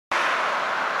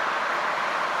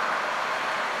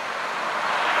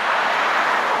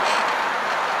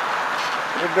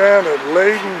We're down at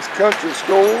Layden's Country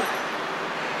Store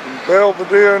in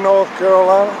Belvedere, North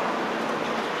Carolina,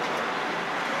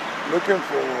 looking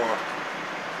for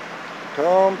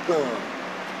Tom Thumb.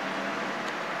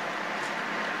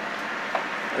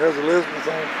 There's Elizabeth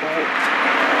on the porch.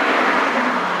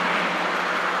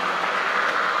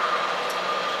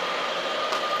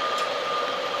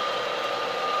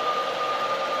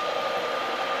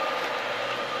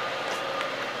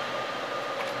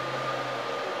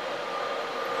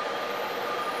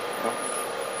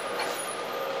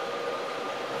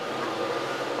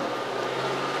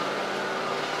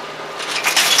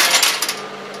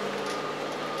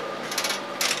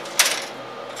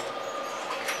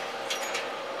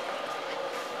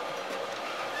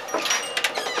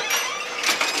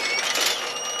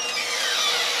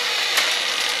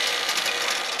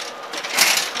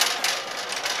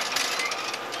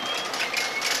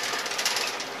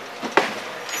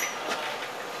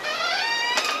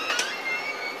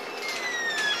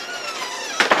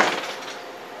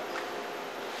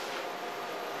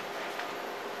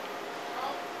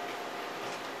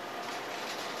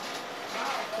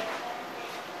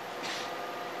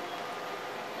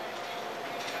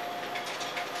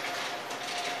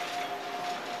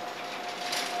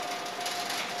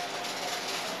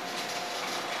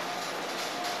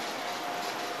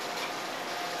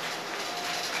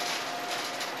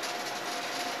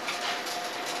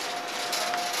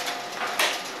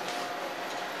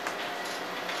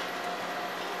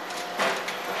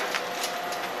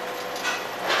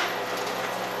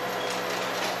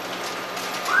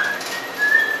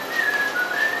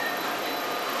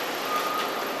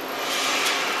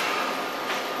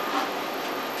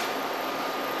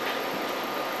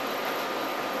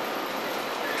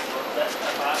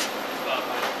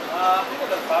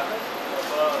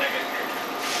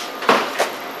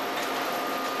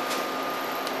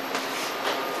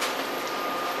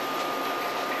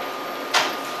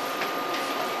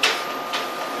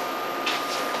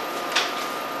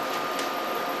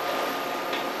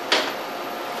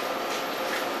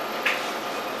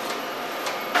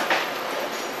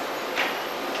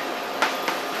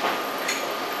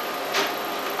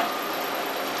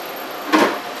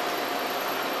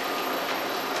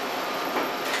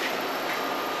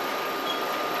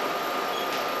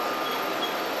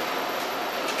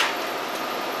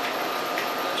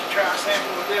 Try a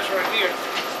sample of this right here.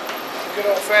 Good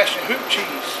old-fashioned hoop cheese.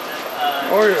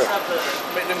 Oh yeah.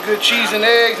 Make them good cheese and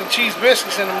eggs and cheese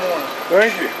biscuits in the morning.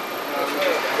 Thank you.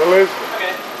 Elizabeth.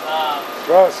 Okay.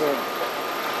 Try some.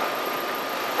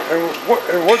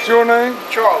 And what's your name?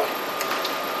 Charlie.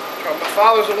 My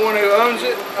father's the one who owns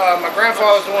it. My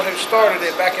grandfather's the one who started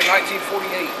it back in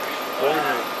 1948. Oh,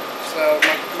 yeah. So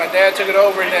my dad took it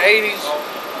over in the 80s.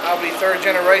 I'll be third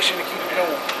generation to keep it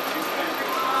going.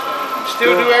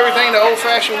 Still do everything the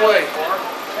old-fashioned way.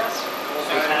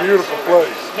 It's a beautiful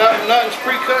place. Nothing's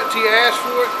pre-cut until you ask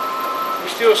for it. We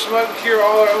still smoke and cure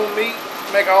all our own meat.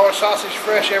 Make all our sausage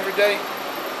fresh every day.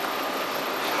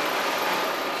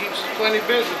 Keeps us plenty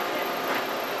busy.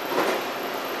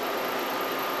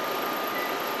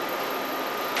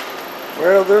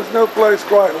 Well, there's no place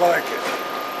quite like it.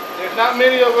 There's not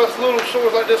many of us little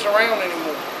stores like this around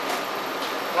anymore.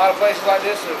 A lot of places like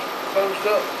this are closed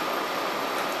up.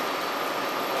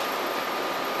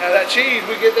 Now that cheese,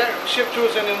 we get that shipped to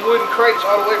us in them wooden crates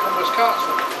all the way from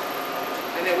Wisconsin.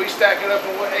 And then we stack it up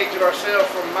and we'll age it ourselves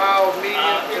from mild,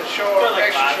 medium to sharp,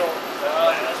 extra sharp.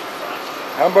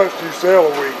 How much do you sell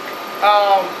a week?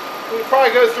 We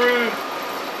probably go through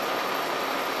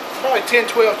probably 10,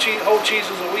 12 whole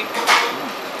cheeses a week.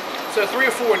 So 3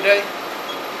 or 4 a day.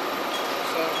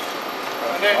 So,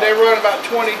 and they run about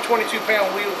 20, 22 pound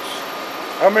wheels.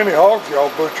 How many hogs y'all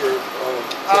butcher?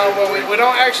 Well, we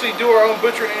don't actually do our own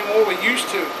butchering anymore. We used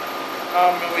to.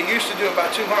 We used to do about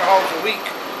 200 hogs a week.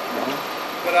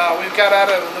 But we've got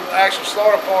out of the actual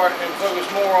slaughter part and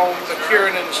focused more on the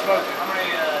curing and the smoking.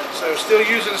 So still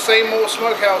using the same old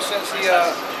smokehouse since the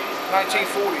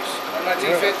 1940s,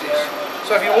 1950s.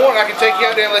 So if you want, I can take you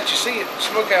out there and let you see it,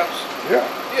 the smokehouse. Yeah.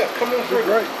 Yeah, come on through.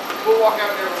 Great. We'll walk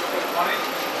out there real quick.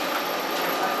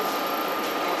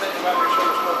 We'll take you out there and show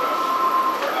the smokehouse.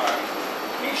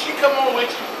 She come on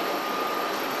with you.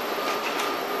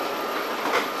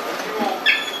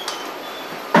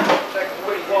 Take it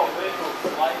away.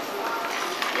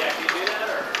 Yeah, can you do that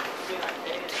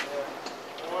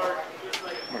or?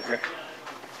 Okay.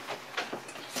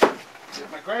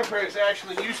 My grandparents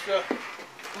actually used to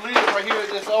live right here at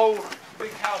this old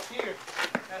big house here.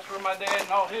 That's where my dad and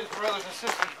all his brothers and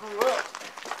sisters grew up.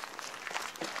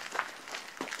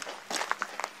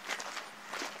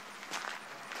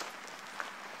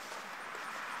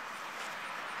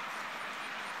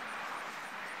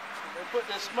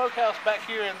 put this smokehouse back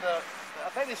here in the, I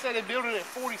think they said they built it at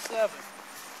 47.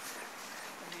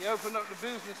 And he opened up the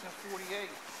business in 48.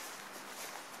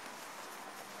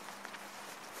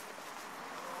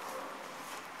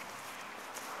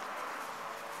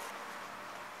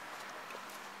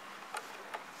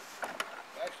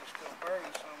 Actually still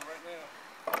burning some right now.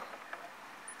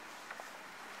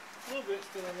 A little bit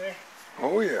still in there.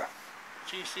 Oh yeah.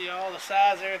 But you see all the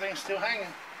sides, everything's still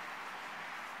hanging.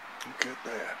 Look at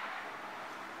that.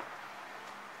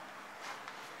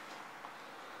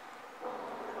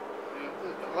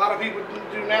 A lot of people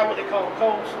do now what they call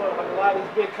cold smoke. Like a lot of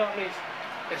these big companies,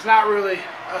 it's not really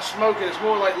a smoking. It's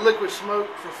more like liquid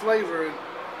smoke for flavor and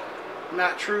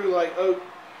not true like oak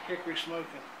hickory smoking.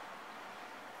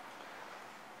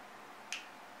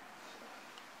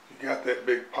 You got that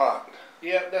big pot.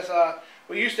 Yeah, that's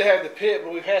we used to have the pit,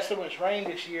 but we've had so much rain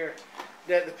this year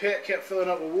that the pit kept filling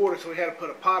up with water, so we had to put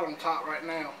a pot on top right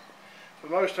now.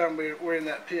 But most of the time we're in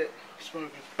that pit smoking.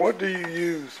 What do you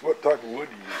use? What type of wood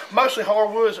do you use? Mostly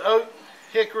hardwoods, oak,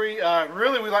 hickory.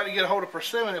 Really, we like to get a hold of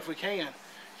persimmon if we can.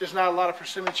 Just not a lot of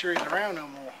persimmon trees around no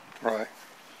more. Right.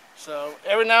 So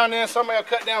every now and then somebody will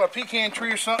cut down a pecan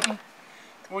tree or something.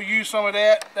 We'll use some of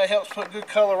that. That helps put good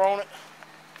color on it.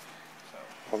 So,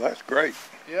 Well, that's great.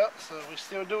 yep, so we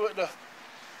still do it the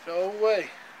old way.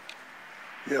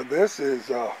 Yeah, this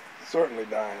is certainly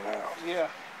dying out. Yeah,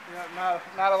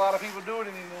 not a lot of people do it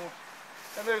anymore.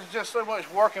 And there's just so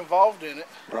much work involved in it.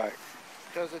 Right.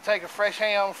 Because to take a fresh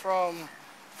ham from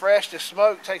fresh to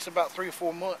smoke takes about 3 or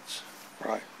 4 months.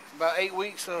 Right. About 8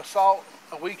 weeks of salt,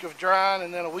 a week of drying,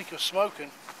 and then a week of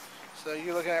smoking. So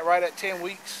you're looking at right at 10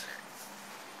 weeks.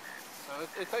 So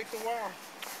it takes a while.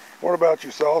 What about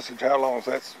your sausage? How long is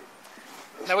that?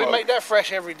 Now we make that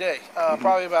fresh every day.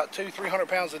 Probably about 200-300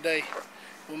 pounds a day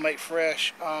we'll make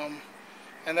fresh.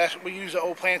 And we use the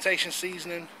old plantation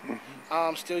seasoning.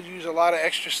 Still use a lot of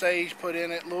extra sage put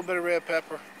in it, a little bit of red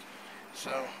pepper.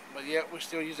 So, but yeah, we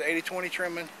still use the 80-20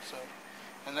 trimming. So,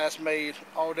 and that's made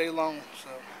all day long. So.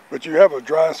 But you have a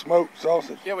dry smoked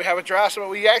sausage? Yeah, we have a dry smoke.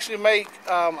 We actually make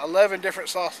 11 different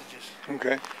sausages.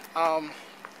 Okay.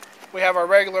 We have our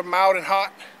regular mild and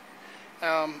hot.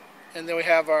 And then we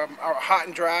have our hot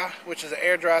and dry, which is an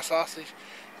air dry sausage.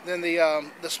 Then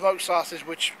the smoked sausage,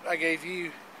 which I gave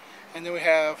you. And then we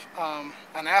have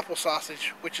an apple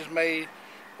sausage, which is made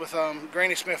with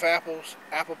Granny Smith apples,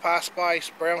 apple pie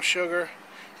spice, brown sugar.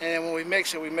 And then when we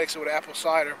mix it with apple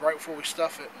cider right before we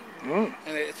stuff it. And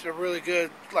it's a really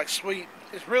good, like sweet.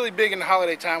 It's really big in the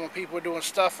holiday time when people are doing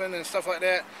stuffing and stuff like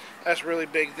that. That's really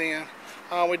big then.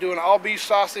 We do an all beef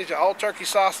sausage, an all turkey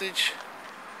sausage,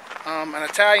 an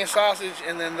Italian sausage,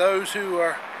 and then those who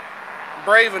are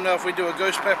brave enough, we do a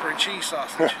ghost pepper and cheese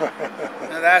sausage.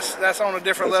 And that's on a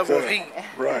different level of heat.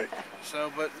 Right.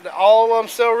 So, but all of them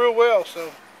sell real well.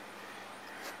 So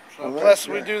Well, plus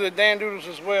we great. do the Dan Doodles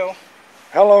as well.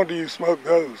 How long do you smoke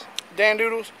those? Dan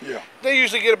Doodles? Yeah. They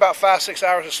usually get about 5-6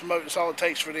 hours of smoke. That's all it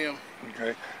takes for them.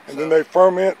 Okay. And then they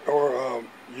ferment, or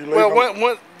you leave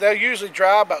them? They'll usually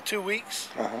dry about 2 weeks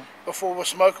before we'll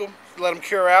smoke them. Let them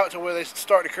cure out to where they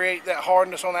start to create that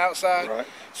hardness on the outside. Right.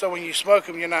 So when you smoke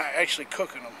them, you're not actually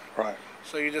cooking them. Right.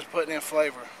 So you're just putting in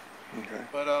flavor. Okay.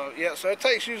 But yeah, so it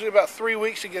takes usually about 3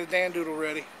 weeks to get a Dan Doodle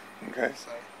ready. Okay.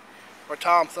 So, or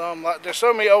Tom Thumb. There's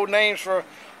so many old names for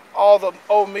all the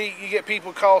old meat. You get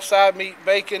people call side meat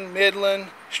bacon, midland,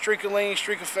 streak of lean,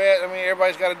 streak of fat. I mean,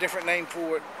 everybody's got a different name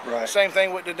for it. Right. Same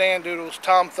thing with the Dan Doodles,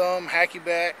 Tom Thumb, Hacky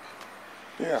Back.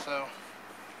 Yeah. So,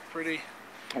 pretty.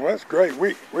 Well, that's great.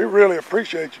 We really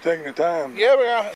appreciate you taking the time. Yeah,